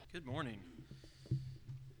Good morning.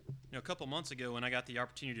 A couple months ago when I got the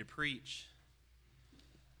opportunity to preach,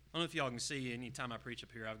 I don't know if y'all can see, anytime I preach up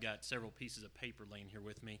here, I've got several pieces of paper laying here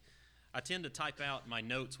with me. I tend to type out my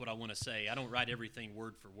notes, what I want to say. I don't write everything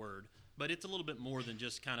word for word, but it's a little bit more than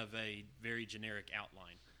just kind of a very generic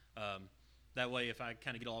outline. That way, if I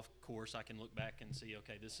kind of get off course, I can look back and see,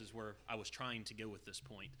 okay, this is where I was trying to go with this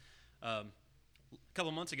point. A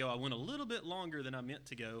couple months ago, I went a little bit longer than I meant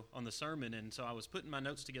to go on the sermon, and so I was putting my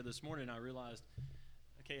notes together this morning, and I realized,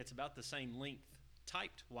 okay, it's about the same length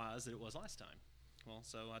typed-wise that it was last time. Well,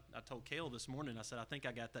 so I told Kale this morning, I said, I think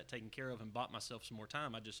I got that taken care of and bought myself some more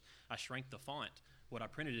time. I shrank the font, what I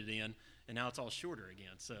printed it in, and now it's all shorter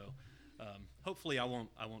again. So hopefully I won't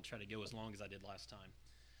try to go as long as I did last time.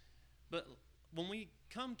 But when we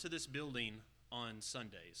come to this building on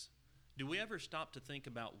Sundays, do we ever stop to think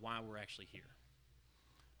about why we're actually here?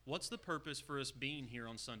 What's the purpose for us being here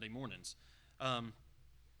on Sunday mornings?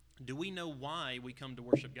 Do we know why we come to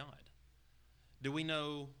worship God? Do we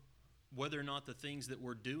know whether or not the things that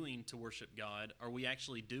we're doing to worship God, are we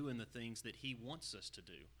actually doing the things that He wants us to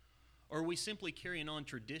do? Or are we simply carrying on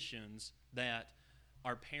traditions that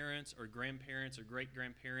our parents or grandparents or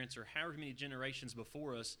great-grandparents or however many generations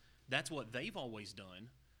before us, that's what they've always done,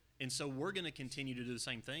 and so we're going to continue to do the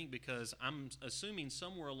same thing because I'm assuming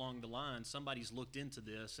somewhere along the line somebody's looked into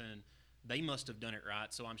this and they must have done it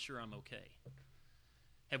right, so I'm sure I'm okay.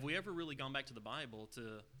 Have we ever really gone back to the Bible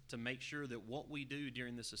to make sure that what we do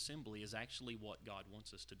during this assembly is actually what God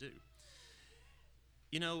wants us to do?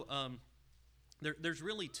 There's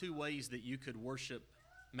really two ways that you could worship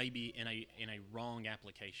maybe in a wrong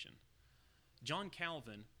application. John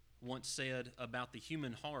Calvin once said about the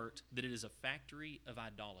human heart that it is a factory of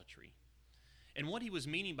idolatry. And what he was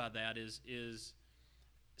meaning by that is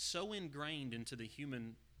so ingrained into the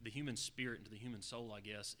human spirit, into the human soul, I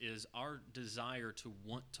guess, is our desire to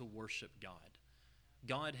want to worship God.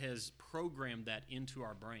 God has programmed that into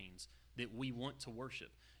our brains that we want to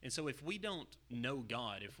worship. And so if we don't know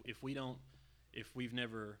God, if we've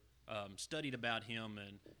never studied about Him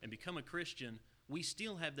and become a Christian, we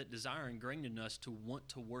still have that desire ingrained in us to want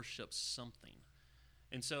to worship something.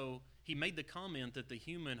 And so he made the comment that the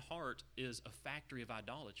human heart is a factory of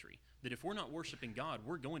idolatry, that if we're not worshiping God,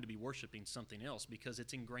 we're going to be worshiping something else because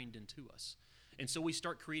it's ingrained into us. And so we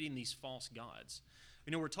start creating these false gods.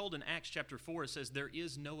 We're told in Acts chapter 4, it says, there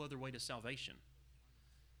is no other way to salvation.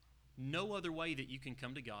 No other way that you can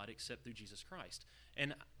come to God except through Jesus Christ.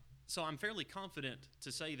 And so I'm fairly confident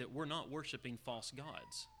to say that we're not worshiping false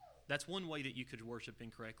gods. That's one way that you could worship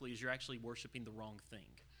incorrectly, is you're actually worshiping the wrong thing.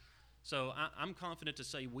 So I'm confident to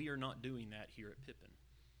say we are not doing that here at Pippin.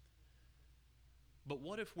 But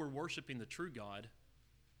what if we're worshiping the true God,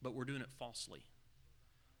 but we're doing it falsely?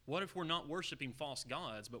 What if we're not worshiping false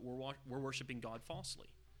gods, but we're worshiping God falsely?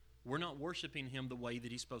 We're not worshiping Him the way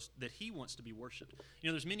that He wants to be worshipped.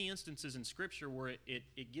 There's many instances in Scripture where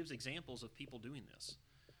it gives examples of people doing this,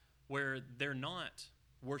 where they're not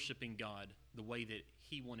worshiping God the way that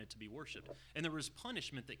He wanted to be worshipped. And there was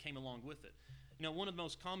punishment that came along with it. One of the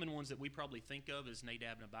most common ones that we probably think of is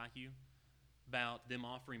Nadab and Abihu, about them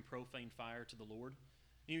offering profane fire to the Lord.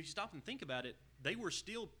 And if you stop and think about it, they were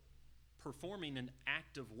still performing an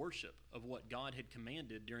act of worship of what God had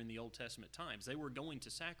commanded during the Old Testament times. They were going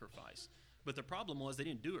to sacrifice. But the problem was they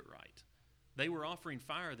didn't do it right. They were offering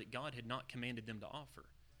fire that God had not commanded them to offer.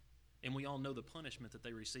 And we all know the punishment that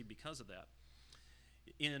they received because of that.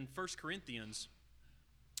 In 1 Corinthians,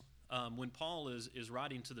 when Paul is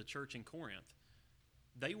writing to the church in Corinth,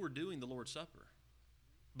 they were doing the Lord's Supper.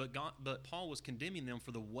 But Paul was condemning them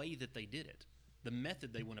for the way that they did it, the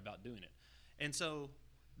method they went about doing it. And so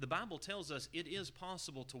the Bible tells us it is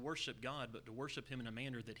possible to worship God, but to worship Him in a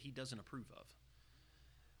manner that He doesn't approve of.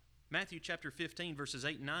 Matthew chapter 15, verses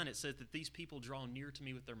 8 and 9, it says that these people draw near to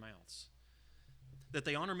me with their mouths, that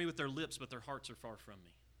they honor me with their lips, but their hearts are far from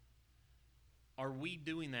me. Are we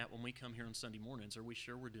doing that when we come here on Sunday mornings? Are we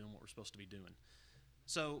sure we're doing what we're supposed to be doing?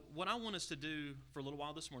 So what I want us to do for a little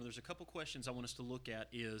while this morning, there's a couple questions I want us to look at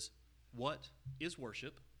is, what is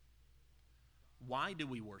worship? Why do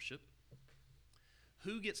we worship?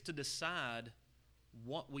 Who gets to decide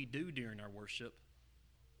what we do during our worship?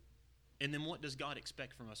 And then what does God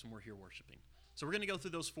expect from us when we're here worshiping? So we're going to go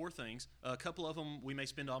through those four things. A couple of them we may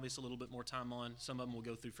spend obviously a little bit more time on. Some of them we'll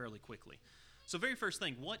go through fairly quickly. So very first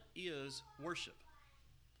thing, what is worship?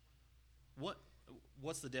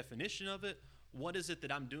 What's the definition of it? What is it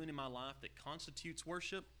that I'm doing in my life that constitutes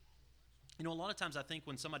worship? A lot of times I think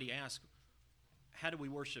when somebody asks, how do we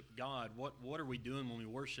worship God? What are we doing when we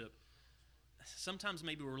worship? Sometimes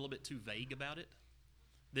maybe we're a little bit too vague about it,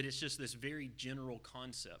 that it's just this very general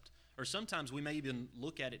concept. Or sometimes we may even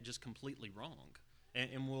look at it just completely wrong.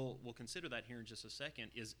 And we'll consider that here in just a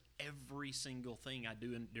second. Is every single thing I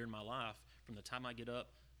do during my life, from the time I get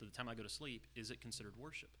up to the time I go to sleep, is it considered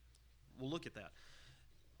worship? We'll look at that.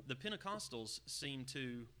 The Pentecostals seem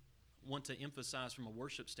to want to emphasize from a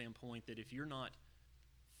worship standpoint that if you're not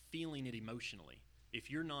feeling it emotionally, if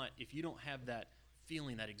you don't have that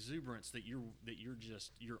feeling, that exuberance, that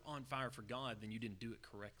you're on fire for God, then you didn't do it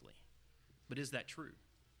correctly. But is that true?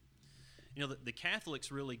 You know, the Catholics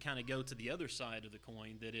really kind of go to the other side of the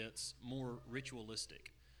coin, that it's more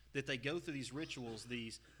ritualistic, that they go through these rituals,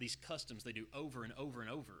 these customs they do over and over and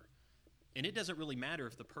over. And it doesn't really matter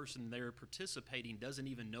if the person there participating doesn't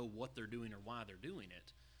even know what they're doing or why they're doing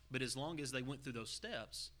it. But as long as they went through those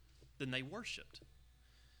steps, then they worshiped.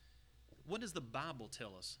 What does the Bible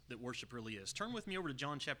tell us that worship really is? Turn with me over to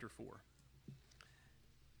John chapter 4.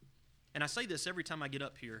 And I say this every time I get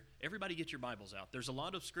up here. Everybody get your Bibles out. There's a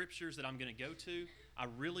lot of scriptures that I'm going to go to. I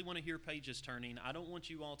really want to hear pages turning. I don't want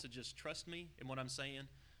you all to just trust me in what I'm saying.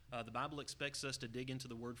 The Bible expects us to dig into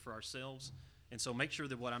the Word for ourselves. And so make sure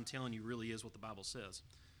that what I'm telling you really is what the Bible says.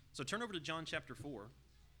 So turn over to John chapter 4.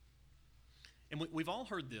 And we've all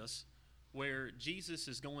heard this, where Jesus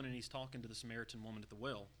is going and he's talking to the Samaritan woman at the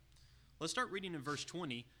well. Let's start reading in verse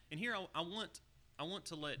 20. And here I want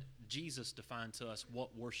to let Jesus define to us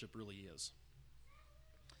what worship really is.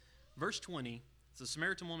 Verse 20, the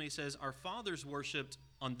Samaritan woman, he says, "Our fathers worshipped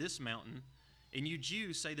on this mountain, and you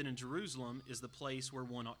Jews say that in Jerusalem is the place where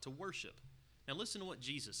one ought to worship." Now listen to what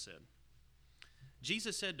Jesus said.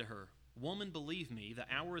 Jesus said to her, "Woman, believe me, the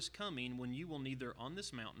hour is coming when you will neither on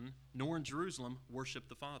this mountain nor in Jerusalem worship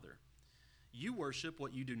the Father. You worship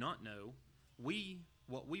what you do not know. We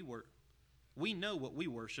know what we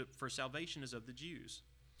worship, for salvation is of the Jews.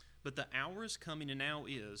 But the hour is coming, and now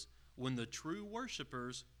is, when the true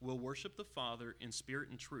worshipers will worship the Father in spirit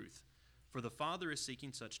and truth, for the Father is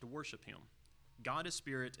seeking such to worship him. God is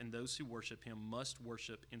spirit, and those who worship him must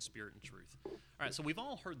worship in spirit and truth." All right, so we've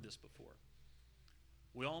all heard this before.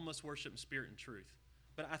 We all must worship in spirit and truth.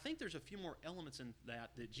 But I think there's a few more elements in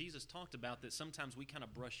that Jesus talked about that sometimes we kind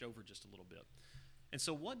of brush over just a little bit. And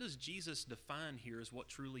so what does Jesus define here as what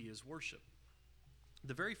truly is worship?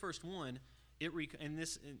 The very first one,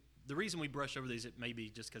 the reason we brush over these, it may be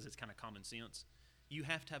just because it's kind of common sense. You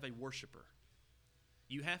have to have a worshiper.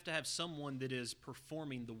 You have to have someone that is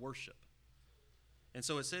performing the worship. And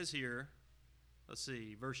so it says here, let's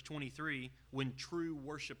see, verse 23, when true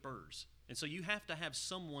worshipers. And so you have to have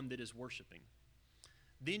someone that is worshiping.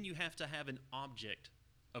 Then you have to have an object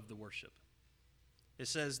of the worship. It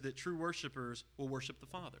says that true worshipers will worship the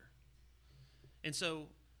Father. And so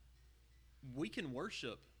we can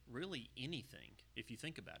worship really anything if you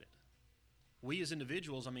think about it. We as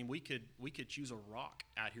individuals, we could choose a rock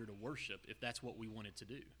out here to worship if that's what we wanted to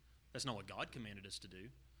do. That's not what God commanded us to do.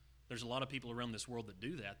 There's a lot of people around this world that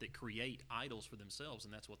do that create idols for themselves,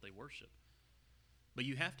 and that's what they worship. But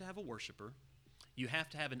you have to have a worshiper. You have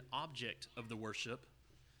to have an object of the worship.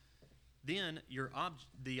 Then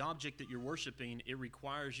the object that you're worshiping, it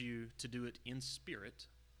requires you to do it in spirit,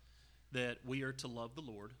 that we are to love the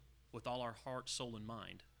Lord with all our heart, soul, and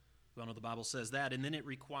mind. We all know the Bible says that. And then it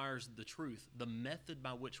requires the truth. The method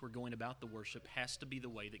by which we're going about the worship has to be the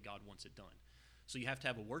way that God wants it done. So you have to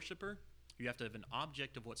have a worshiper. You have to have an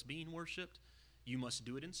object of what's being worshiped. You must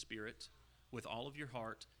do it in spirit with all of your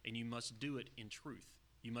heart, and you must do it in truth.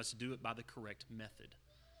 You must do it by the correct method.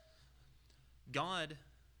 God,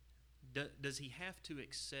 does he have to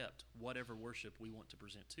accept whatever worship we want to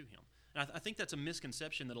present to him? And I think that's a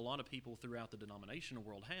misconception that a lot of people throughout the denominational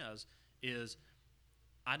world has, is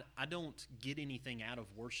I don't get anything out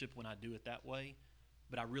of worship when I do it that way,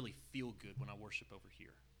 but I really feel good when I worship over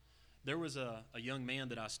here. There was a young man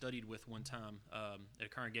that I studied with one time at a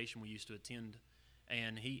congregation we used to attend,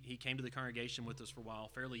 and he came to the congregation with us for a while,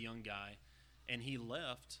 fairly young guy, and he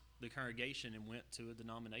left the congregation and went to a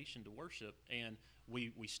denomination to worship, and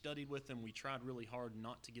we studied with him. We tried really hard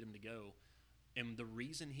not to get him to go, and the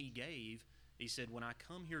reason he gave, he said, when I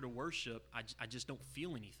come here to worship, I just don't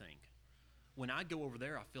feel anything. When I go over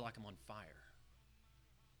there, I feel like I'm on fire.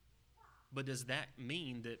 But does that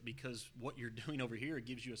mean that because what you're doing over here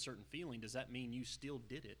gives you a certain feeling, does that mean you still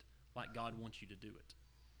did it like God wants you to do it?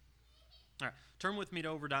 All right, turn with me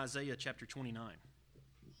over to Isaiah chapter 29.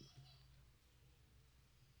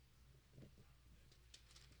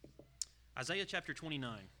 Isaiah chapter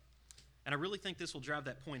 29. And I really think this will drive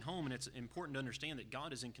that point home, and it's important to understand that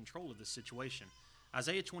God is in control of this situation.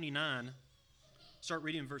 Isaiah 29, start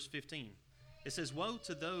reading in verse 15. It says, "Woe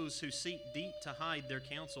to those who seek deep to hide their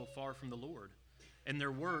counsel far from the Lord, and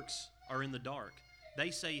their works are in the dark.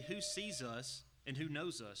 They say, who sees us and who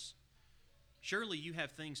knows us? Surely you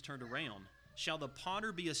have things turned around. Shall the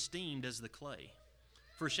potter be esteemed as the clay?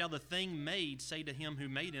 For shall the thing made say to him who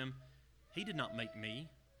made him, He did not make me?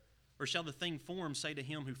 Or shall the thing formed say to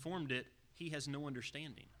him who formed it, He has no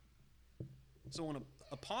understanding? So when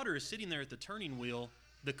a potter is sitting there at the turning wheel,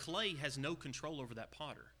 the clay has no control over that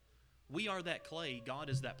potter. We are that clay. God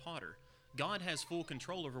is that potter. God has full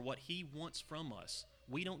control over what He wants from us.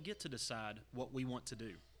 We don't get to decide what we want to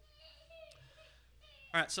do.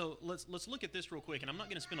 All right, so let's look at this real quick, and I'm not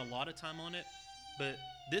going to spend a lot of time on it, but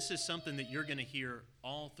this is something that you're going to hear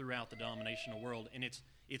all throughout the denominational world, and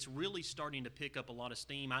it's really starting to pick up a lot of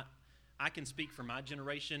steam. I can speak for my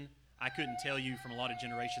generation. I couldn't tell you from a lot of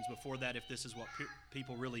generations before that if this is what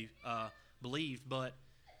people really believe, but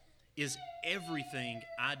is everything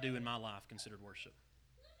I do in my life considered worship?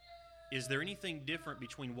 Is there anything different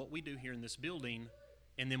between what we do here in this building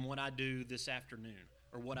and then what I do this afternoon,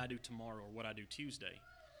 or what I do tomorrow, or what I do Tuesday?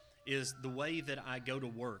 Is the way that I go to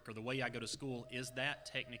work or the way I go to school, is that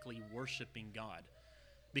technically worshiping God?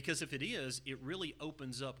 Because if it is, it really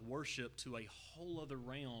opens up worship to a whole other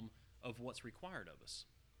realm of what's required of us.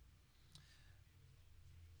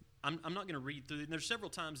 I'm not going to read through it. There's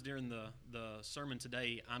several times during the sermon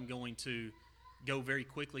today I'm going to go very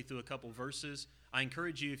quickly through a couple verses. I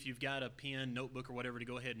encourage you, if you've got a pen, notebook, or whatever, to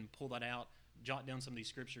go ahead and pull that out, jot down some of these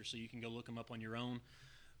scriptures so you can go look them up on your own.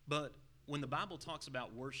 But when the Bible talks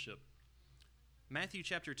about worship, Matthew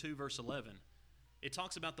chapter 2, verse 11, it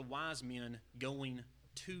talks about the wise men going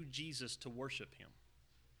to Jesus to worship Him.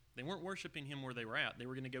 They weren't worshiping Him where they were at. They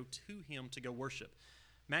were going to go to Him to go worship.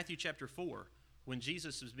 Matthew chapter 4, when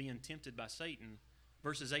Jesus was being tempted by Satan,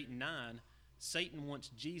 verses 8 and 9, Satan wants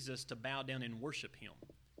Jesus to bow down and worship him.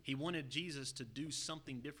 He wanted Jesus to do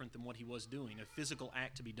something different than what he was doing, a physical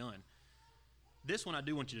act to be done. This one I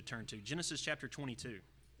do want you to turn to, Genesis chapter 22.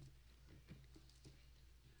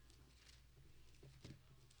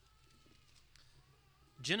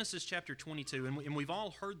 Genesis chapter 22, and we've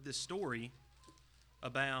all heard this story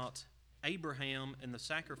about Abraham and the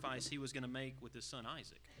sacrifice he was going to make with his son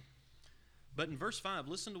Isaac. But in verse 5,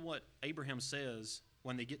 listen to what Abraham says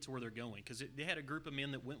when they get to where they're going, because they had a group of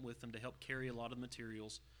men that went with them to help carry a lot of the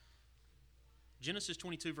materials. Genesis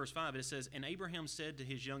 22, verse 5, it says, "And Abraham said to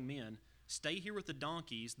his young men, 'Stay here with the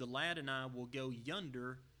donkeys, the lad and I will go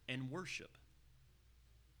yonder and worship,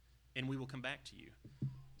 and we will come back to you.'"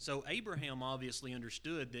 So Abraham obviously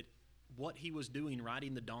understood that what he was doing,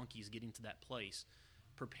 riding the donkeys, getting to that place,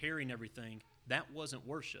 preparing everything, that wasn't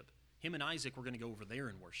worship. Him and Isaac were going to go over there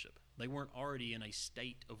and worship. They weren't already in a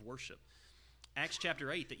state of worship. Acts chapter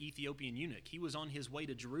 8, the Ethiopian eunuch, he was on his way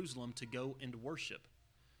to Jerusalem to go and worship.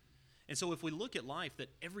 And so if we look at life, that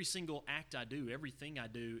every single act I do, everything I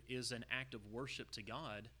do is an act of worship to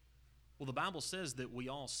God, well, the Bible says that we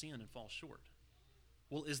all sin and fall short.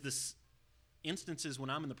 Well, is this instances when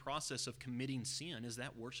I'm in the process of committing sin, is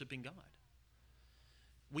that worshiping God?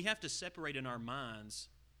 We have to separate in our minds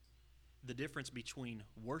the difference between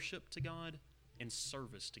worship to God and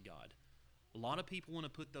service to God. A lot of people want to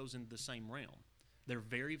put those into the same realm. They're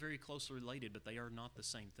very, very closely related, but they are not the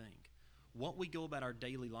same thing. What we go about our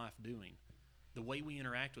daily life doing, the way we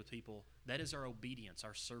interact with people, that is our obedience,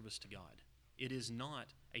 our service to God. It is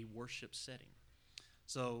not a worship setting.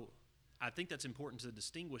 So I think that's important to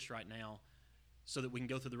distinguish right now so that we can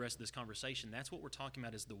go through the rest of this conversation. That's what we're talking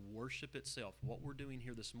about, is the worship itself. What we're doing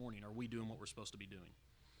here this morning, are we doing what we're supposed to be doing?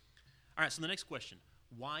 All right, so the next question,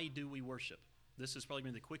 why do we worship? This is probably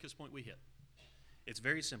going to be the quickest point we hit. It's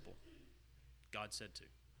very simple. God said to.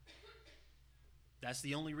 That's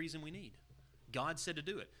the only reason we need. God said to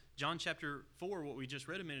do it. John chapter 4, what we just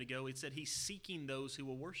read a minute ago, it said He's seeking those who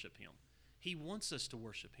will worship Him. He wants us to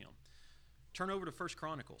worship Him. Turn over to 1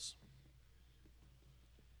 Chronicles.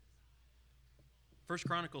 1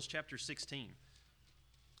 Chronicles chapter 16.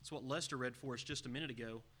 That's what Lester read for us just a minute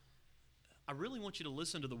ago. I really want you to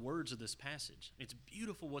listen to the words of this passage. It's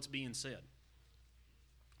beautiful what's being said.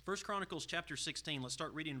 1 Chronicles chapter 16, let's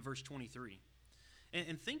start reading in verse 23.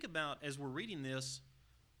 And think about, as we're reading this,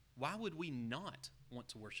 why would we not want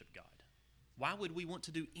to worship God? Why would we want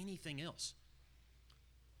to do anything else?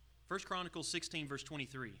 1 Chronicles 16, verse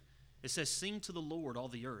 23, it says, "Sing to the Lord, all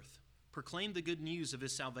the earth. Proclaim the good news of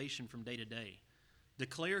His salvation from day to day.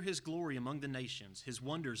 Declare His glory among the nations, His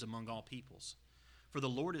wonders among all peoples. For the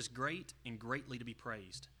Lord is great and greatly to be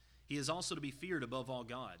praised. He is also to be feared above all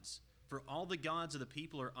gods. For all the gods of the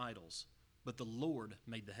people are idols, but the Lord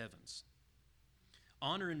made the heavens.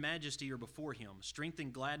 Honor and majesty are before Him. Strength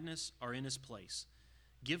and gladness are in His place.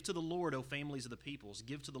 Give to the Lord, O families of the peoples.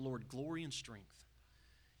 Give to the Lord glory and strength.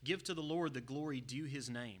 Give to the Lord the glory due His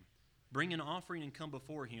name. Bring an offering and come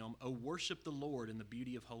before Him. O worship the Lord in the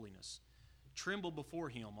beauty of holiness. Tremble before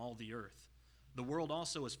him, all the earth. The world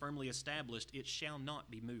also is firmly established, it shall not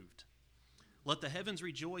be moved. Let the heavens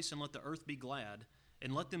rejoice, and let the earth be glad,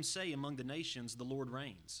 and let them say among the nations, the Lord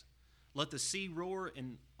reigns. Let the sea roar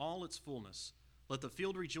in all its fullness. Let the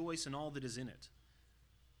field rejoice and all that is in it.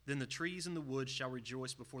 Then the trees and the wood shall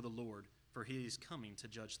rejoice before the Lord, for he is coming to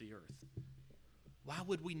judge the earth. Why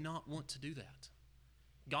would we not want to do that?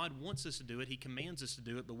 God wants us to do it. He commands us to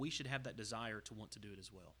do it, but we should have that desire to want to do it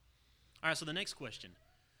as well. All right, so the next question.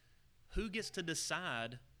 Who gets to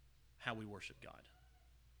decide how we worship God?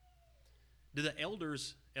 Do the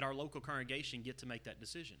elders at our local congregation get to make that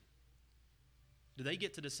decision? Do they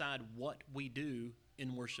get to decide what we do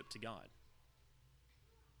in worship to God?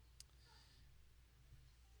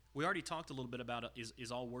 We already talked a little bit about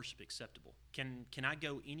is all worship acceptable? Can I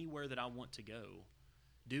go anywhere that I want to go,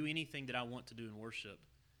 do anything that I want to do in worship,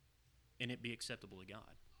 and it be acceptable to God?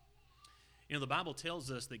 You know, the Bible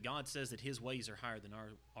tells us that God says that his ways are higher than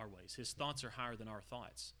our ways. His thoughts are higher than our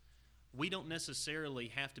thoughts. We don't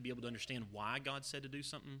necessarily have to be able to understand why God said to do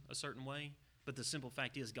something a certain way, but the simple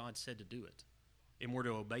fact is God said to do it, and we're to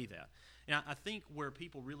obey that. And I think where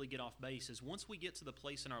people really get off base is once we get to the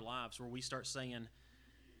place in our lives where we start saying,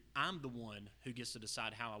 I'm the one who gets to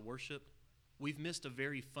decide how I worship, we've missed a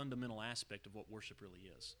very fundamental aspect of what worship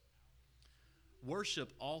really is.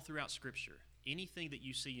 Worship all throughout Scripture, anything that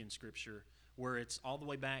you see in Scripture, where it's all the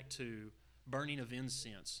way back to burning of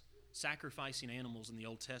incense, sacrificing animals in the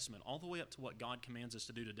Old Testament, all the way up to what God commands us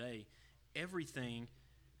to do today, everything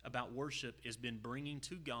about worship has been bringing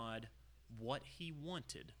to God what he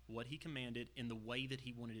wanted, what he commanded, in the way that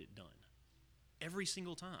he wanted it done. Every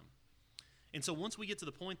single time. And so once we get to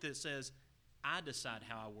the point that says, I decide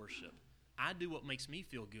how I worship, I do what makes me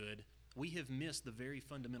feel good, we have missed the very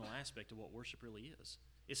fundamental aspect of what worship really is.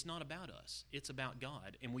 It's not about us. It's about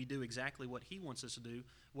God, and we do exactly what he wants us to do,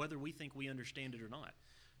 whether we think we understand it or not.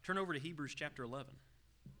 Turn over to Hebrews chapter 11.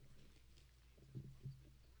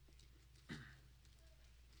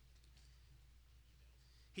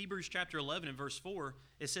 Hebrews chapter 11 and verse 4,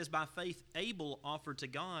 it says, by faith Abel offered to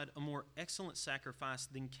God a more excellent sacrifice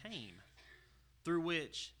than Cain, through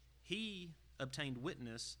which he obtained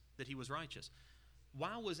witness that he was righteous.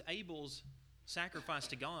 Why was Abel's sacrifice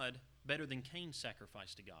to God better than Cain's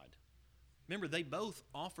sacrifice to God? Remember, they both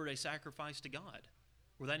offered a sacrifice to God.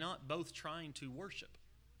 Were they not both trying to worship?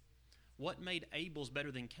 What made Abel's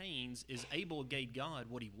better than Cain's is Abel gave God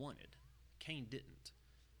what he wanted. Cain didn't.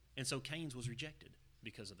 And so Cain's was rejected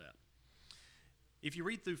because of that. If you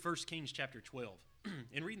read through 1 Kings chapter 12,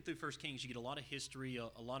 in reading through 1 Kings, you get a lot of history,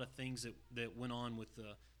 a lot of things that went on with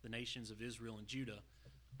the nations of Israel and Judah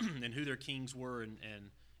and who their kings were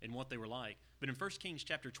and what they were like. But in 1 Kings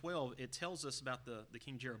chapter 12, it tells us about the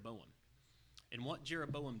king Jeroboam and what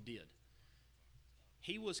Jeroboam did.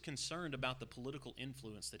 He was concerned about the political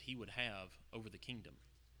influence that he would have over the kingdom.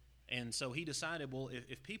 And so he decided, well,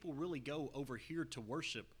 if people really go over here to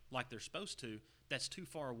worship like they're supposed to, that's too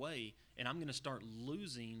far away, and I'm going to start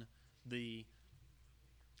losing the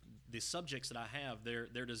subjects that I have,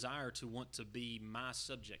 their desire to want to be my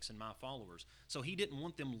subjects and my followers. So he didn't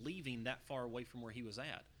want them leaving that far away from where he was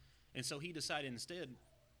at. And so he decided instead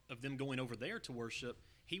of them going over there to worship,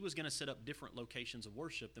 he was going to set up different locations of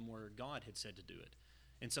worship than where God had said to do it.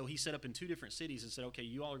 And so he set up in 2 different cities and said, okay,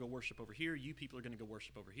 you all are going to worship over here, you people are going to go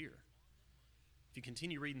worship over here. If you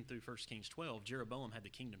continue reading through 1 Kings 12, Jeroboam had the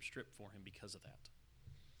kingdom stripped for him because of that.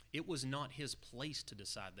 It was not his place to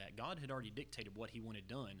decide that. God had already dictated what he wanted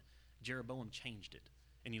done. Jeroboam changed it,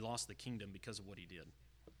 and he lost the kingdom because of what he did.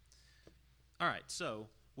 All right, so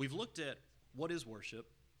we've looked at what is worship,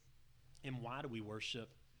 and why do we worship,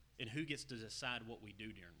 and who gets to decide what we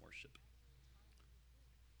do during worship.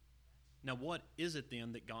 Now, what is it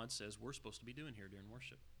then that God says we're supposed to be doing here during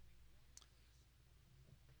worship?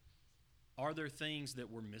 Are there things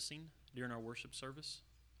that we're missing during our worship service?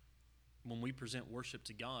 When we present worship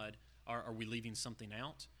to God, are we leaving something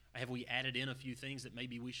out? Have we added in a few things that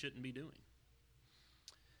maybe we shouldn't be doing?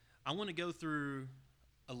 I want to go through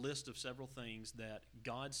a list of several things that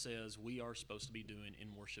God says we are supposed to be doing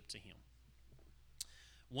in worship to him.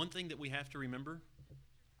 One thing that we have to remember,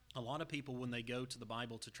 a lot of people, when they go to the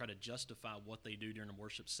Bible to try to justify what they do during a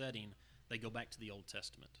worship setting, they go back to the Old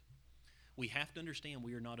Testament. We have to understand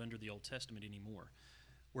we are not under the Old Testament anymore.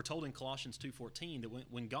 We're told in Colossians 2:14 that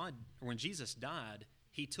when Jesus died,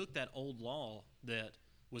 he took that old law that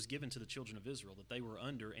was given to the children of Israel that they were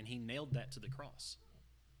under, and he nailed that to the cross.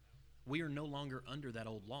 We are no longer under that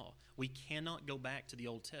old law. We cannot go back to the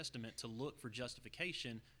Old Testament to look for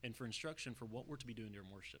justification and for instruction for what we're to be doing during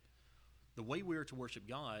worship. The way we are to worship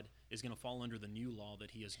God is going to fall under the new law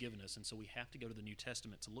that he has given us, and so we have to go to the New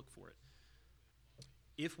Testament to look for it.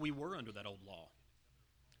 if we were under that old law.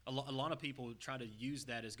 A lot of people try to use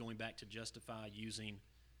that as going back to justify using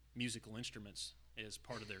musical instruments as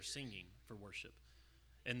part of their singing for worship.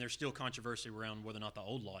 And there's still controversy around whether or not the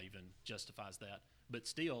old law even justifies that. But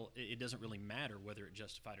still, it doesn't really matter whether it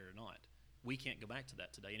justified it or not. We can't go back to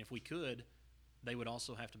that today. And if we could, they would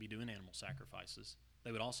also have to be doing animal sacrifices.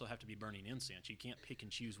 They would also have to be burning incense. You can't pick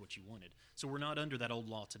and choose what you wanted. So we're not under that old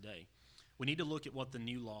law today. We need to look at what the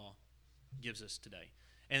new law gives us today.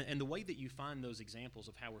 And the way that you find those examples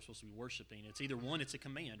of how we're supposed to be worshiping, it's either one, it's a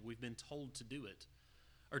command. We've been told to do it.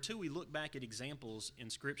 Or two, we look back at examples in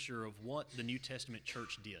Scripture of what the New Testament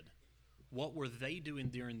church did. What were they doing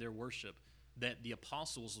during their worship that the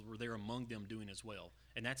apostles were there among them doing as well?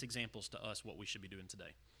 And that's examples to us what we should be doing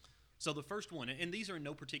today. So the first one, and these are in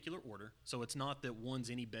no particular order, so it's not that one's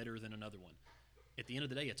any better than another one. At the end of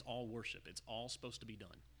the day, it's all worship. It's all supposed to be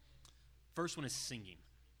done. First one is singing.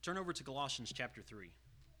 Turn over to Colossians chapter 3.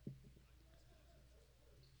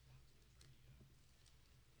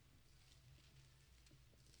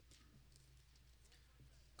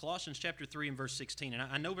 Colossians chapter 3 and verse 16, and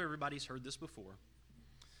I know everybody's heard this before,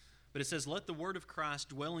 but it says, "Let the word of Christ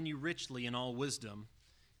dwell in you richly in all wisdom,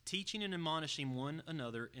 teaching and admonishing one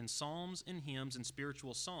another in psalms and hymns and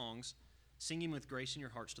spiritual songs, singing with grace in your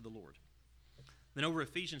hearts to the Lord." Then over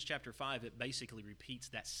Ephesians chapter 5, it basically repeats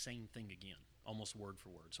that same thing again, almost word for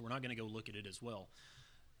word. So we're not going to go look at it as well.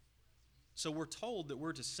 So we're told that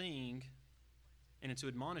we're to sing and to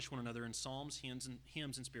admonish one another in psalms, hymns,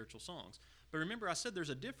 and spiritual songs. But remember, I said there's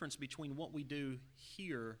a difference between what we do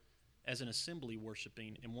here as an assembly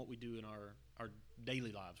worshiping and what we do in our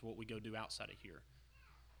daily lives, what we go do outside of here.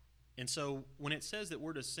 And so when it says that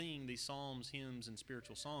we're to sing these psalms, hymns, and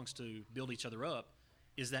spiritual songs to build each other up,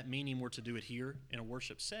 is that meaning we're to do it here in a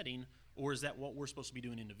worship setting, or is that what we're supposed to be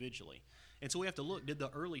doing individually? And so we have to look, did the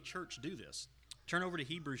early church do this? Turn over to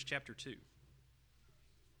Hebrews chapter 2.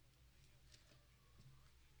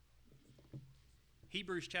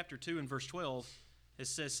 Hebrews chapter 2 and verse 12, it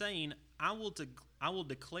says, saying, I will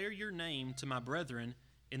declare your name to my brethren.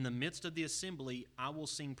 In the midst of the assembly, I will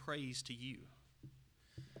sing praise to you.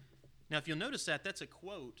 Now, if you'll notice that, that's a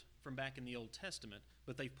quote from back in the Old Testament,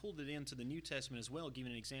 but they've pulled it into the New Testament as well,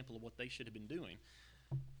 giving an example of what they should have been doing.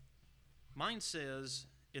 Mine says,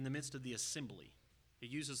 in the midst of the assembly. It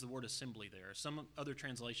uses the word assembly there. Some other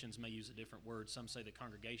translations may use a different word. Some say the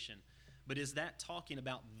congregation. But is that talking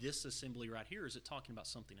about this assembly right here, or is it talking about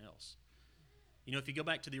something else? You know, if you go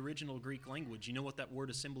back to the original Greek language, you know what that word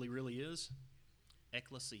assembly really is?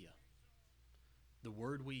 Ekklesia. The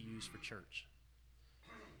word we use for church.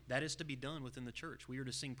 That is to be done within the church. We are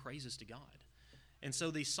to sing praises to God. And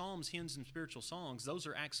so these psalms, hymns, and spiritual songs, those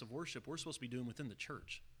are acts of worship we're supposed to be doing within the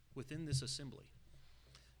church, within this assembly.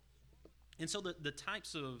 And so the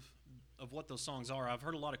types of what those songs are, I've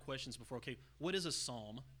heard a lot of questions before. Okay, what is a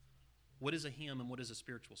psalm? What is a hymn, and what is a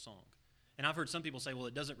spiritual song? And I've heard some people say, well,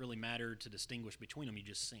 it doesn't really matter to distinguish between them. You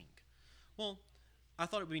just sing. Well, I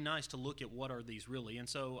thought it would be nice to look at what are these really. And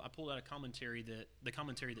so I pulled out the commentary that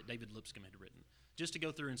David Lipscomb had written, just to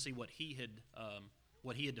go through and see what he had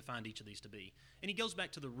defined each of these to be. And he goes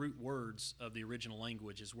back to the root words of the original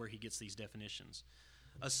language is where he gets these definitions.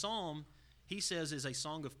 A psalm, he says, is a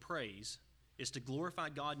song of praise, is to glorify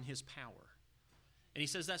God in his power. And he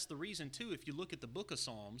says that's the reason, too, if you look at the book of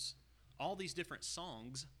Psalms, all these different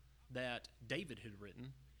songs that David had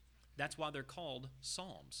written, that's why they're called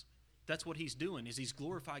psalms. That's what he's doing, is he's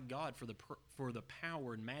glorified God for the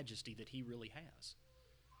power and majesty that he really has.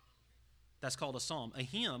 That's called a psalm. A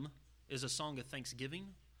hymn is a song of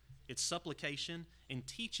thanksgiving. It's supplication and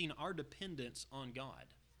teaching our dependence on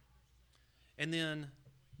God. And then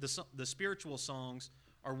the spiritual songs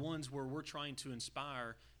are ones where we're trying to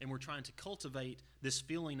inspire and we're trying to cultivate this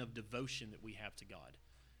feeling of devotion that we have to God.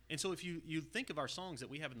 And so if you think of our songs that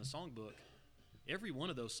we have in the songbook, every one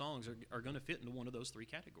of those songs are going to fit into one of those three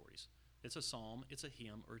categories. It's a psalm, it's a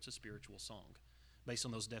hymn, or it's a spiritual song based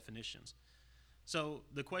on those definitions. So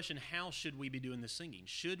the question, how should we be doing this singing?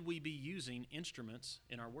 Should we be using instruments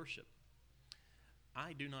in our worship?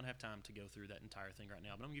 I do not have time to go through that entire thing right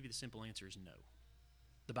now, but I'm going to give you the simple answer is no.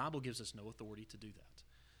 The Bible gives us no authority to do that.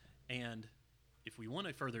 And if we want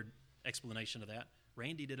a further explanation of that,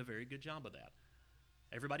 Randy did a very good job of that.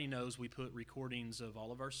 Everybody knows we put recordings of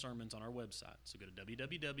all of our sermons on our website. So go to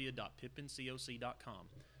www.pippincoc.com.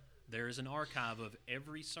 There is an archive of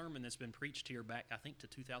every sermon that's been preached here back, I think, to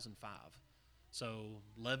 2005. So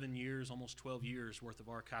 11 years, almost 12 years worth of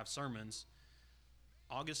archived sermons.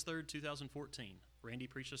 August 3rd, 2014, Randy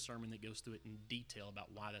preached a sermon that goes through it in detail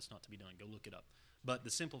about why that's not to be done. Go look it up. But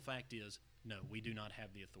the simple fact is, no, we do not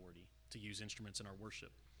have the authority to use instruments in our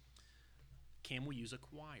worship. Can we use a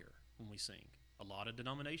choir when we sing? A lot of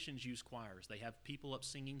denominations use choirs. They have people up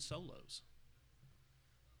singing solos.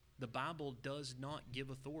 The Bible does not give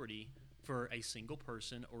authority for a single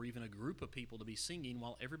person or even a group of people to be singing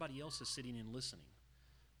while everybody else is sitting and listening.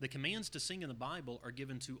 The commands to sing in the Bible are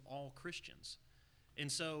given to all Christians.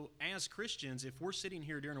 And so, as Christians, if we're sitting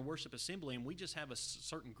here during a worship assembly and we just have a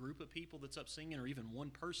certain group of people that's up singing, or even one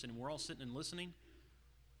person, and we're all sitting and listening,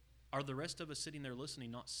 are the rest of us sitting there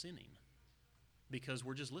listening not sinning? Because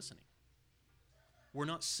we're just listening. We're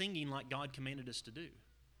not singing like God commanded us to do.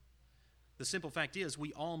 The simple fact is,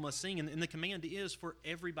 we all must sing, and the command is for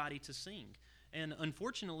everybody to sing. And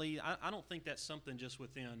unfortunately, I don't think that's something just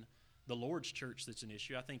within the Lord's church that's an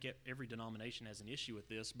issue. I think every denomination has an issue with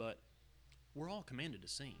this, but we're all commanded to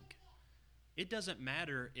sing. It doesn't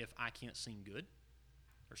matter if I can't sing good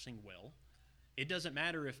or sing well. It doesn't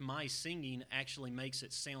matter if my singing actually makes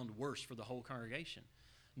it sound worse for the whole congregation.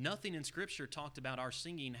 Nothing in Scripture talked about our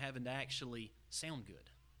singing having to actually sound good.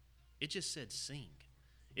 It just said sing.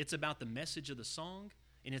 It's about the message of the song,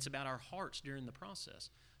 and it's about our hearts during the process.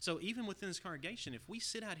 So even within this congregation, if we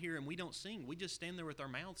sit out here and we don't sing, we just stand there with our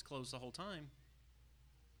mouths closed the whole time,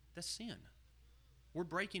 that's sin. We're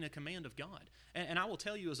breaking a command of God. And I will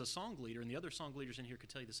tell you as a song leader, and the other song leaders in here could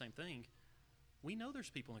tell you the same thing, we know there's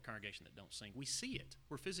people in the congregation that don't sing. We see it.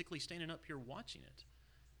 We're physically standing up here watching it.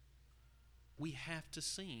 We have to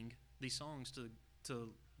sing these songs to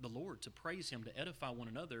the Lord, to praise Him, to edify one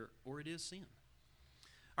another, or it is sin.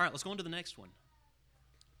 All right, let's go on to the next one.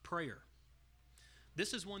 Prayer.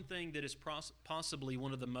 This is one thing that is possibly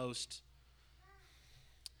one of the most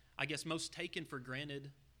taken for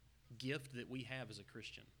granted gift that we have as a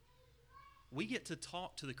Christian. We get to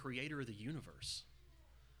talk to the Creator of the universe.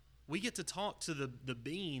 We get to talk to the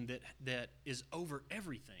being that is over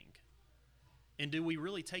everything. And do we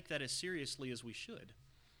really take that as seriously as we should?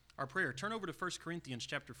 Our prayer. Turn over to 1 Corinthians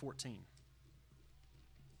chapter 14.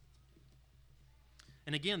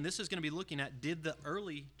 And again, this is going to be looking at, did the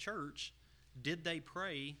early church, did they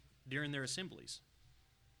pray during their assemblies?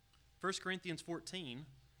 1 Corinthians 14,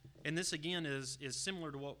 and this again is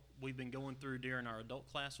similar to what we've been going through during our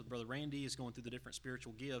adult class with Brother Randy, is going through the different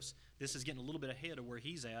spiritual gifts. This is getting a little bit ahead of where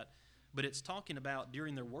he's at, but it's talking about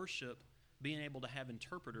during their worship being able to have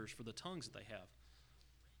interpreters for the tongues that they have.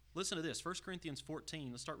 Listen to this, 1 Corinthians 14,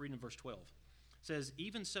 let's start reading in verse 12. It says,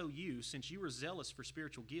 even so you, since you are zealous for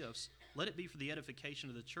spiritual gifts, let it be for the edification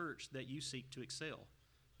of the church that you seek to excel.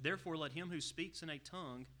 Therefore let him who speaks in a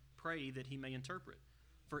tongue pray that he may interpret.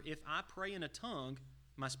 For if I pray in a tongue,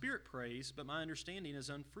 my spirit prays, but my understanding is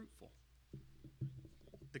unfruitful.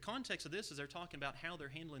 The context of this is they're talking about how they're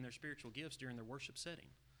handling their spiritual gifts during their worship setting.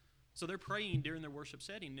 So they're praying during their worship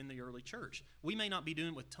setting in the early church. We may not be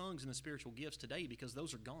doing it with tongues and the spiritual gifts today because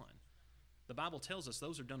those are gone. The Bible tells us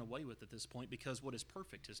those are done away with at this point because what is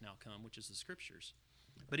perfect has now come, which is the Scriptures.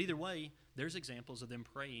 But either way, there's examples of them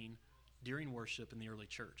praying during worship in the early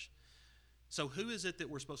church. So who is it that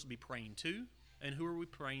we're supposed to be praying to, and who are we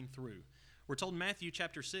praying through? We're told in Matthew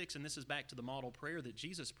chapter 6, and this is back to the model prayer that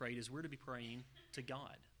Jesus prayed, is we're to be praying to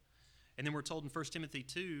God. And then we're told in 1 Timothy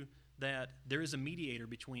 2 that there is a mediator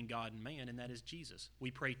between God and man, and that is Jesus.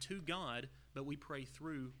 We pray to God, but we pray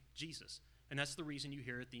through Jesus. And that's the reason you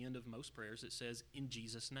hear at the end of most prayers it says, in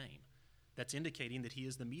Jesus' name. That's indicating that He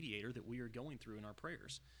is the mediator that we are going through in our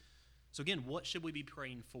prayers. So again, what should we be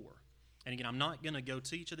praying for? And again, I'm not going to go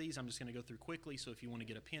to each of these. I'm just going to go through quickly. So if you want to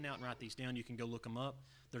get a pen out and write these down, you can go look them up.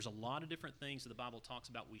 There's a lot of different things that the Bible talks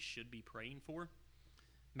about we should be praying for.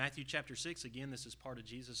 Matthew chapter 6, again, this is part of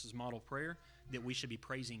Jesus' model prayer, that we should be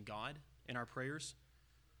praising God in our prayers.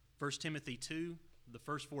 1 Timothy 2, the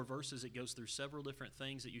first 4 verses, it goes through several different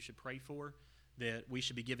things that you should pray for, that we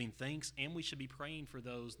should be giving thanks, and we should be praying for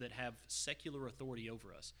those that have secular authority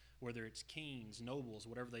over us, whether it's kings, nobles,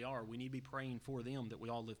 whatever they are. We need to be praying for them that we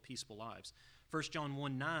all live peaceful lives. 1 John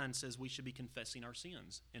 1:9 says we should be confessing our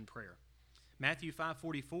sins in prayer. Matthew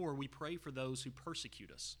 5:44, we pray for those who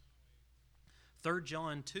persecute us. 3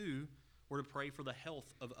 John 2, we're to pray for the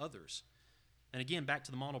health of others. And again, back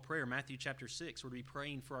to the model prayer, Matthew chapter 6, we're to be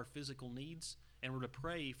praying for our physical needs, and we're to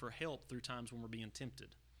pray for help through times when we're being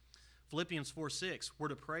tempted. Philippians 4:6, we're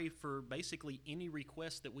to pray for basically any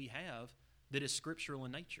request that we have that is scriptural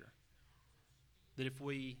in nature. That if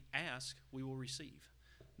we ask, we will receive.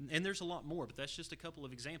 And there's a lot more, but that's just a couple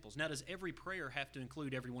of examples. Now, does every prayer have to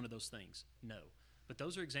include every one of those things? No. But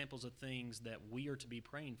those are examples of things that we are to be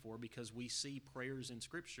praying for because we see prayers in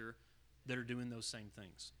Scripture that are doing those same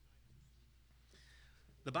things.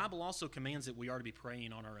 The Bible also commands that we are to be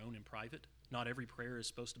praying on our own in private. not every prayer is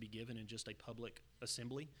supposed to be given in just a public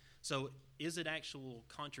assembly. So is it actual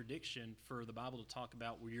contradiction for the Bible to talk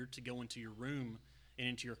about where you're to go into your room and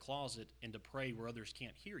into your closet and to pray where others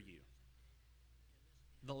can't hear you?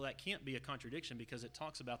 Though that can't be a contradiction because it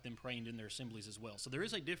talks about them praying in their assemblies as well. So there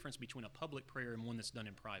is a difference between a public prayer and one that's done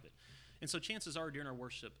in private. And so chances are during our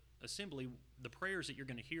worship assembly, the prayers that you're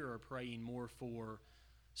going to hear are praying more for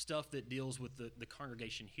stuff that deals with the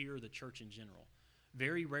congregation here, the church in general.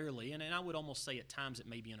 Very rarely, and I would almost say at times it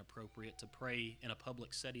may be inappropriate to pray in a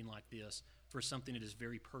public setting like this for something that is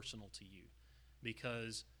very personal to you,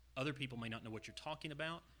 because other people may not know what you're talking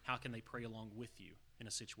about. How can they pray along with you in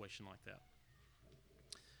a situation like that?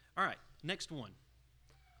 All right, next one.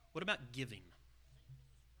 What about giving?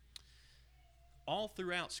 All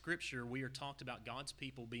throughout Scripture, we are talked about God's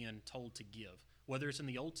people being told to give. Whether it's in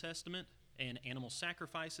the Old Testament and animal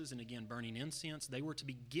sacrifices and, again, burning incense, they were to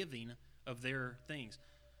be giving of their things.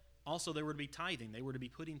 Also, they were to be tithing. They were to be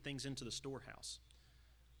putting things into the storehouse.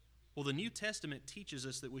 Well, the New Testament teaches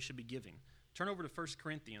us that we should be giving. Turn over to 1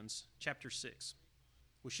 Corinthians chapter 6.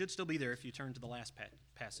 We should still be there if you turn to the last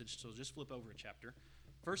passage, so just flip over a chapter.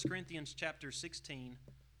 1 Corinthians chapter 16,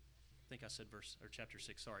 I think I said chapter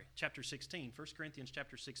 6, sorry. Chapter 16, 1 Corinthians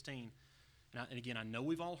chapter 16. And again, I know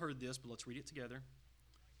we've all heard this, but let's read it together.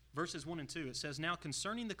 Verses 1 and 2, it says, "Now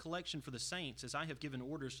concerning the collection for the saints, as I have given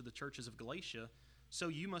orders to the churches of Galatia, so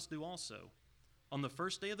you must do also. On the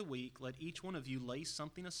first day of the week, let each one of you lay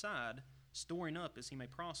something aside, storing up as he may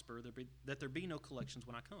prosper, that there be no collections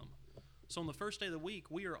when I come." So on the first day of the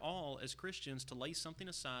week, we are all, as Christians, to lay something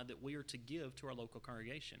aside that we are to give to our local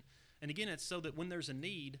congregation. And again, it's so that when there's a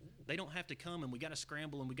need, they don't have to come and we got to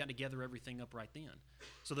scramble and we got to gather everything up right then.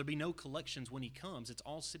 So there'll be no collections when he comes. It's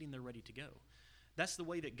all sitting there ready to go. That's the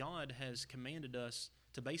way that God has commanded us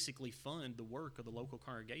to basically fund the work of the local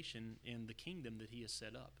congregation in the kingdom that he has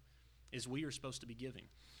set up, is we are supposed to be giving.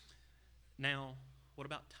 Now, what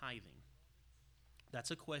about tithing?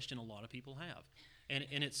 That's a question a lot of people have.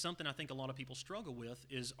 And it's something I think a lot of people struggle with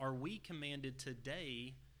is, are we commanded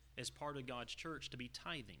today as part of God's church to be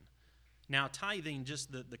tithing? Now, tithing,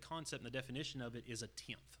 just the concept and the definition of it is a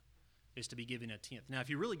tenth, is to be giving a tenth. Now, if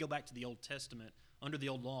you really go back to the Old Testament, under the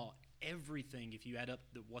old law, everything, if you add up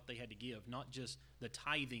what they had to give, not just the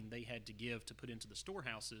tithing they had to give to put into the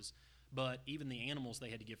storehouses, but even the animals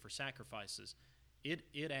they had to give for sacrifices,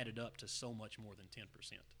 it added up to so much more than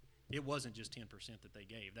 10%. It wasn't just 10% that they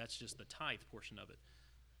gave. That's just the tithe portion of it.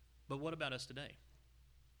 But what about us today?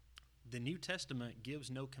 The New Testament gives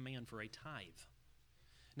no command for a tithe.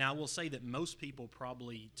 Now, I will say that most people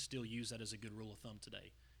probably still use that as a good rule of thumb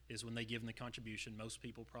today, is when they give them the contribution, most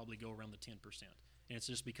people probably go around the 10%. And it's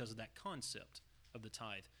just because of that concept of the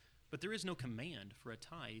tithe. But there is no command for a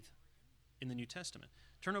tithe in the New Testament.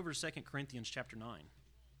 Turn over to 2 Corinthians chapter 9.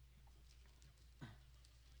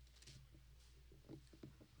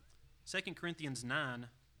 2 Corinthians 9,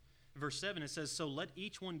 verse 7, it says, "So let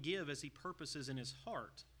each one give as he purposes in his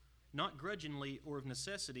heart, not grudgingly or of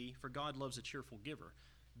necessity, for God loves a cheerful giver."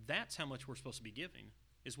 That's how much we're supposed to be giving,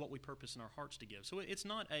 is what we purpose in our hearts to give. So it's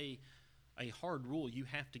not a hard rule, you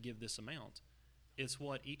have to give this amount. It's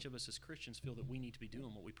what each of us as Christians feel that we need to be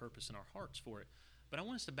doing, what we purpose in our hearts for it. But I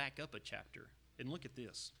want us to back up a chapter and look at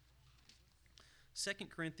this. 2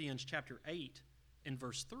 Corinthians chapter 8 and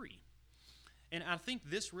verse 3. And I think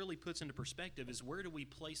this really puts into perspective is, where do we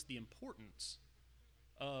place the importance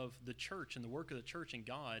of the church and the work of the church and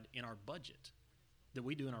God in our budget that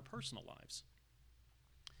we do in our personal lives?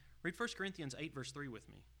 Read 1 Corinthians 8, verse 3 with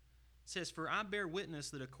me. It says, "For I bear witness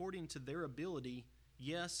that according to their ability,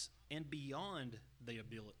 yes, and beyond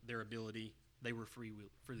their ability, they were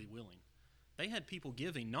freely willing." They had people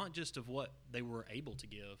giving not just of what they were able to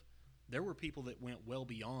give. There were people that went well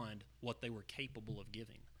beyond what they were capable of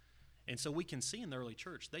giving. And so we can see in the early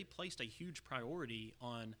church, they placed a huge priority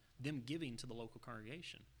on them giving to the local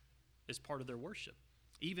congregation as part of their worship,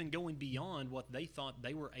 even going beyond what they thought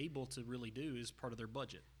they were able to really do as part of their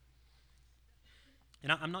budget.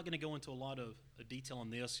 And I'm not going to go into a lot of detail on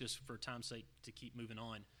this just for time's sake to keep moving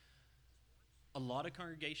on. A lot of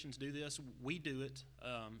congregations do this. We do it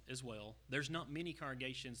as well. There's not many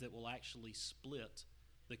congregations that will actually split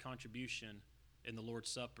the contribution in the Lord's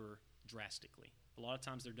Supper drastically. A lot of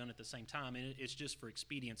times they're done at the same time, and it's just for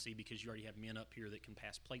expediency because you already have men up here that can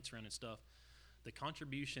pass plates around and stuff. The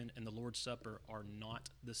contribution and the Lord's Supper are not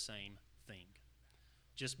the same thing.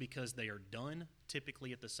 Just because they are done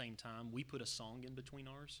typically at the same time, we put a song in between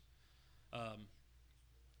ours.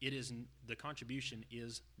 The contribution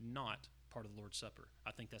is not part of the Lord's Supper.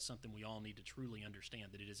 I think that's something we all need to truly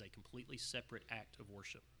understand, that it is a completely separate act of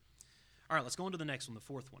worship. All right, let's go on to the next one, the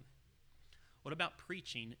fourth one. What about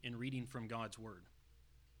preaching and reading from God's Word?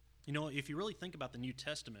 You know, if you really think about the New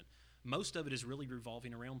Testament, most of it is really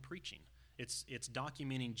revolving around preaching. It's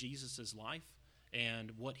documenting Jesus' life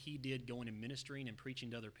and what he did going and ministering and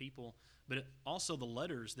preaching to other people, but also the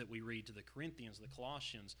letters that we read to the Corinthians, the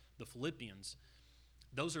Colossians, the Philippians.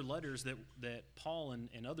 Those are letters that Paul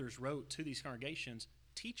and others wrote to these congregations,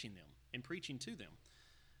 teaching them and preaching to them.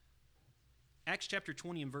 Acts chapter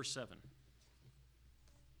 20 and verse 7.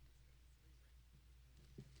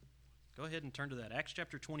 Go ahead and turn to that. Acts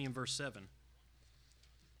chapter 20 and verse 7.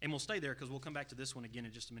 And we'll stay there because we'll come back to this one again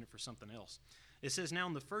in just a minute for something else. It says, "Now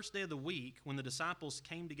on the first day of the week, when the disciples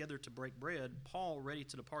came together to break bread, Paul, ready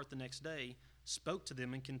to depart the next day, spoke to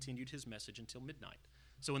them and continued his message until midnight."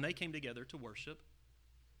 So when they came together to worship,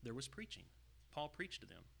 there was preaching. Paul preached to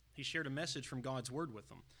them. He shared a message from God's Word with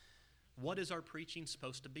them. What is our preaching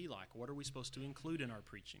supposed to be like? What are we supposed to include in our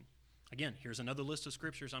preaching? Again, here's another list of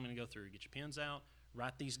scriptures I'm going to go through. Get your pens out,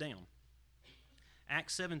 write these down.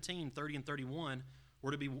 Acts 17, 30 and 31,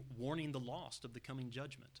 we're to be warning the lost of the coming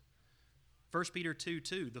judgment. 1 Peter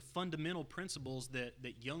 2:2, the fundamental principles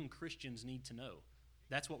that young Christians need to know.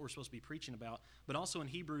 That's what we're supposed to be preaching about. But also in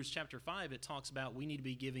Hebrews chapter 5, it talks about we need to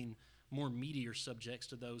be giving more meatier subjects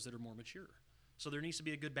to those that are more mature. So there needs to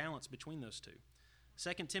be a good balance between those two.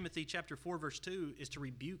 2 Timothy chapter 4, verse 2 is to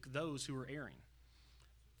rebuke those who are erring.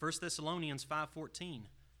 1 Thessalonians 5:14,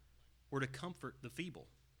 we're to comfort the feeble.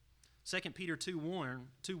 2 Peter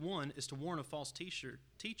 2:1 is to warn of false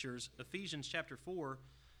teachers. Ephesians chapter 4,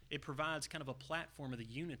 it provides kind of a platform of the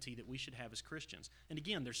unity that we should have as Christians. And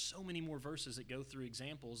again, there's so many more verses that go through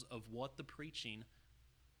examples of what the preaching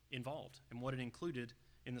involved and what it included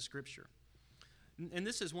in the Scripture. And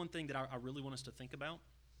this is one thing that I really want us to think about.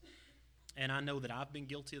 And I know that I've been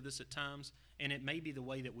guilty of this at times, and it may be the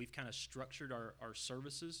way that we've kind of structured our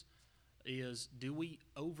services is, do we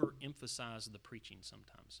overemphasize the preaching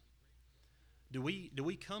sometimes? Do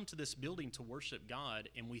we come to this building to worship God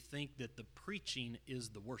and we think that the preaching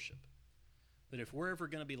is the worship? That if we're ever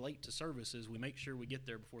going to be late to services, we make sure we get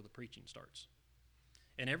there before the preaching starts.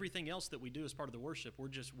 And everything else that we do as part of the worship,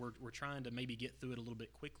 we're trying to maybe get through it a little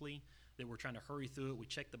bit quickly, that we're trying to hurry through it. We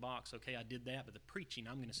check the box, okay, I did that, but the preaching,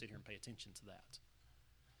 I'm going to sit here and pay attention to that.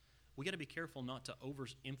 We got to be careful not to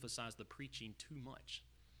overemphasize the preaching too much.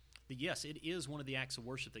 But yes, it is one of the acts of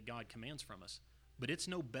worship that God commands from us, but it's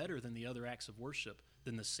no better than the other acts of worship,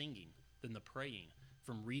 than the singing, than the praying,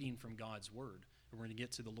 from reading from God's Word. And we're going to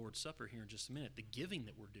get to the Lord's Supper here in just a minute. The giving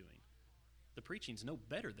that we're doing, the preaching's no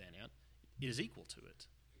better than it. It is equal to it.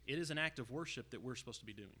 It is an act of worship that we're supposed to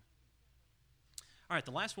be doing. All right,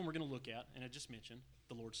 the last one we're going to look at, and I just mentioned,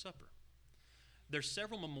 the Lord's Supper. There's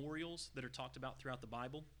several memorials that are talked about throughout the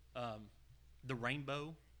Bible. The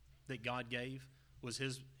rainbow that God gave was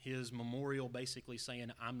his memorial, basically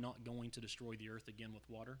saying, I'm not going to destroy the earth again with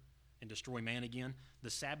water and destroy man again. The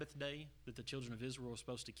Sabbath day that the children of Israel were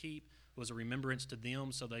supposed to keep was a remembrance to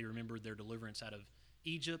them, so they remembered their deliverance out of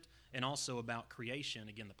Egypt, and also about creation.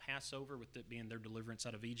 Again, the Passover, with it being their deliverance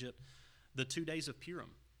out of Egypt. The 2 days of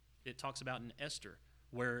Purim, it talks about in Esther,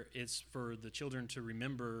 where it's for the children to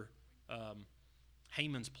remember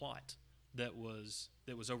Haman's plot that was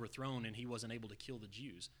overthrown, and he wasn't able to kill the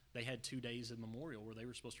Jews. They had 2 days of memorial where they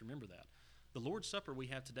were supposed to remember that. The Lord's Supper we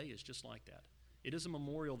have today is just like that. It is a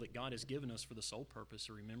memorial that God has given us for the sole purpose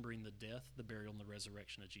of remembering the death, the burial, and the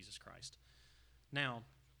resurrection of Jesus Christ. Now,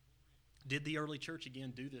 did the early church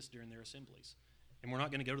again do this during their assemblies? And we're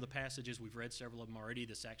not going to go to the passages. We've read several of them already.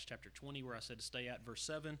 This Acts chapter 20, where I said to stay at, verse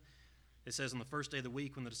 7. It says, on the first day of the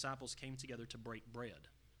week, when the disciples came together to break bread,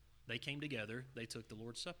 they came together, they took the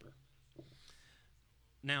Lord's Supper.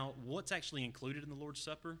 Now, what's actually included in the Lord's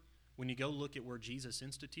Supper? When you go look at where Jesus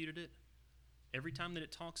instituted it, every time that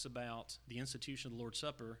it talks about the institution of the Lord's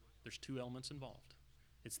Supper, there's two elements involved.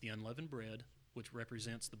 It's the unleavened bread, which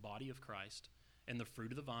represents the body of Christ, and the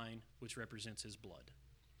fruit of the vine, which represents his blood.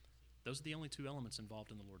 Those are the only two elements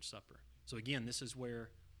involved in the Lord's Supper. So again, this is where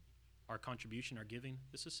our contribution, our giving,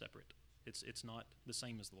 this is separate. It's not the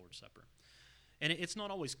same as the Lord's Supper. And it's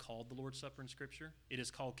not always called the Lord's Supper in Scripture. It is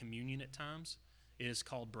called communion at times. It is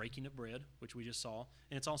called breaking of bread, which we just saw.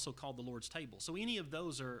 And it's also called the Lord's table. So any of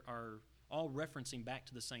those are all referencing back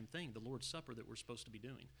to the same thing, the Lord's Supper that we're supposed to be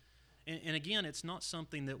doing. And again, it's not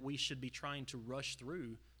something that we should be trying to rush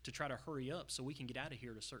through to try to hurry up so we can get out of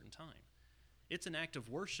here at a certain time. It's an act of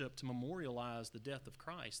worship to memorialize the death of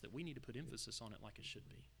Christ that we need to put emphasis on it like it should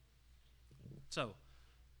be. So,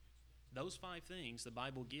 those 5 things the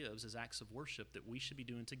Bible gives as acts of worship that we should be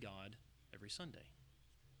doing to God every Sunday.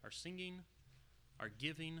 Our singing, our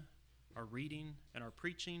giving, our reading, and our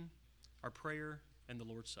preaching, our prayer, and the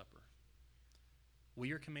Lord's Supper.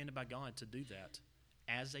 We are commanded by God to do that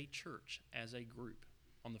as a church, as a group,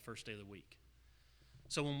 on the first day of the week.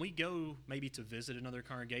 So when we go maybe to visit another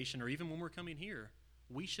congregation, or even when we're coming here,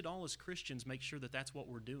 we should all as Christians make sure that that's what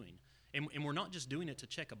we're doing. And we're not just doing it to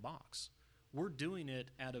check a box. We're doing it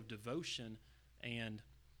out of devotion and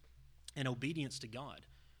obedience to God.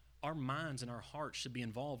 Our minds and our hearts should be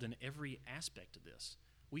involved in every aspect of this.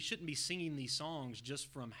 We shouldn't be singing these songs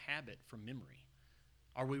just from habit, from memory.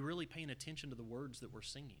 Are we really paying attention to the words that we're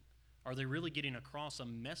singing? Are they really getting across a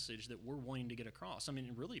message that we're wanting to get across? I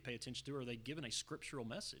mean, really pay attention to, are they giving a scriptural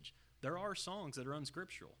message? There are songs that are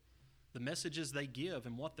unscriptural. The messages they give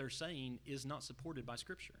and what they're saying is not supported by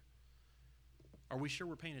Scripture. Are we sure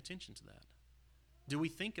we're paying attention to that? Do we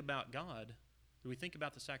think about God? Do we think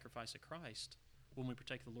about the sacrifice of Christ when we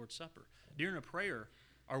partake of the Lord's Supper? During a prayer,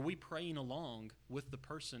 are we praying along with the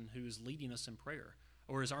person who is leading us in prayer?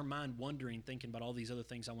 Or is our mind wandering, thinking about all these other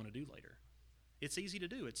things I want to do later? It's easy to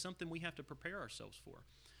do. It's something we have to prepare ourselves for.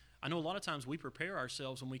 I know a lot of times we prepare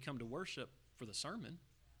ourselves when we come to worship for the sermon.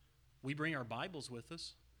 We bring our Bibles with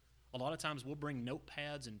us. A lot of times we'll bring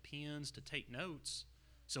notepads and pens to take notes.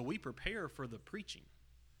 So we prepare for the preaching.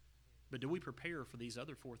 But do we prepare for these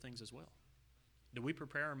other four things as well? Do we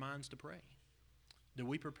prepare our minds to pray? Do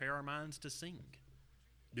we prepare our minds to sing?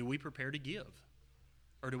 Do we prepare to give?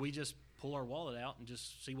 Or do we just pull our wallet out and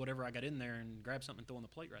just see whatever I got in there and grab something and throw on the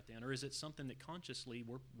plate right then? Or is it something that consciously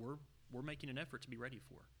we're making an effort to be ready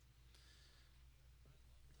for?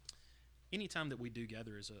 Anytime that we do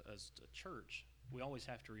gather as a church, we always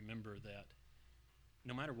have to remember that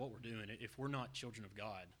no matter what we're doing, if we're not children of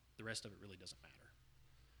God, the rest of it really doesn't matter.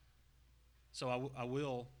 So I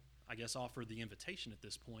will, I guess, offer the invitation at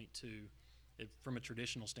this point to, from a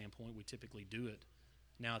traditional standpoint, we typically do it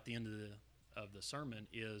now at the end of the sermon,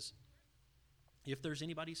 is if there's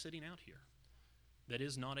anybody sitting out here that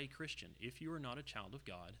is not a Christian, if you are not a child of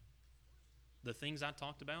God, the things I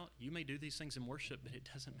talked about, you may do these things in worship, but it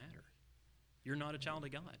doesn't matter. You're not a child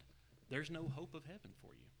of God. There's no hope of heaven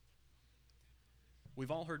for you.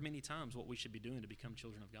 We've all heard many times what we should be doing to become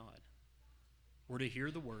children of God. We're to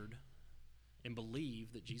hear the word and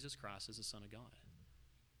believe that Jesus Christ is the Son of God.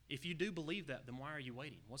 If you do believe that, then why are you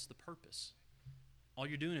waiting? What's the purpose? All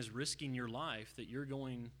you're doing is risking your life that you're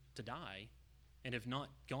going to die and have not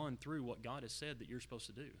gone through what God has said that you're supposed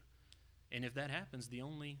to do. And if that happens, the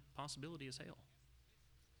only possibility is hell.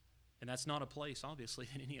 And that's not a place, obviously,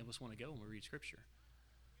 that any of us want to go when we read Scripture.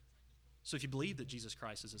 So if you believe that Jesus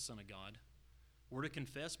Christ is the Son of God, we're to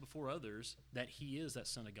confess before others that He is that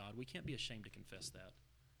Son of God. We can't be ashamed to confess that.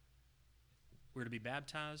 We're to be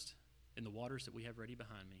baptized in the waters that we have ready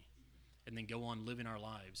behind me, and then go on living our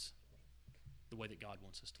lives the way that God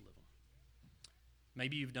wants us to live them.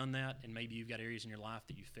 Maybe you've done that, and maybe you've got areas in your life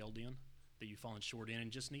that you failed in, that you've fallen short in, and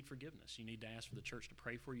just need forgiveness. You need to ask for the church to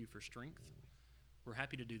pray for you for strength. We're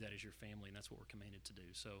happy to do that as your family, and that's what we're commanded to do.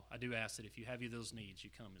 So I do ask that if you have those needs, you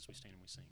come as we stand and we sing.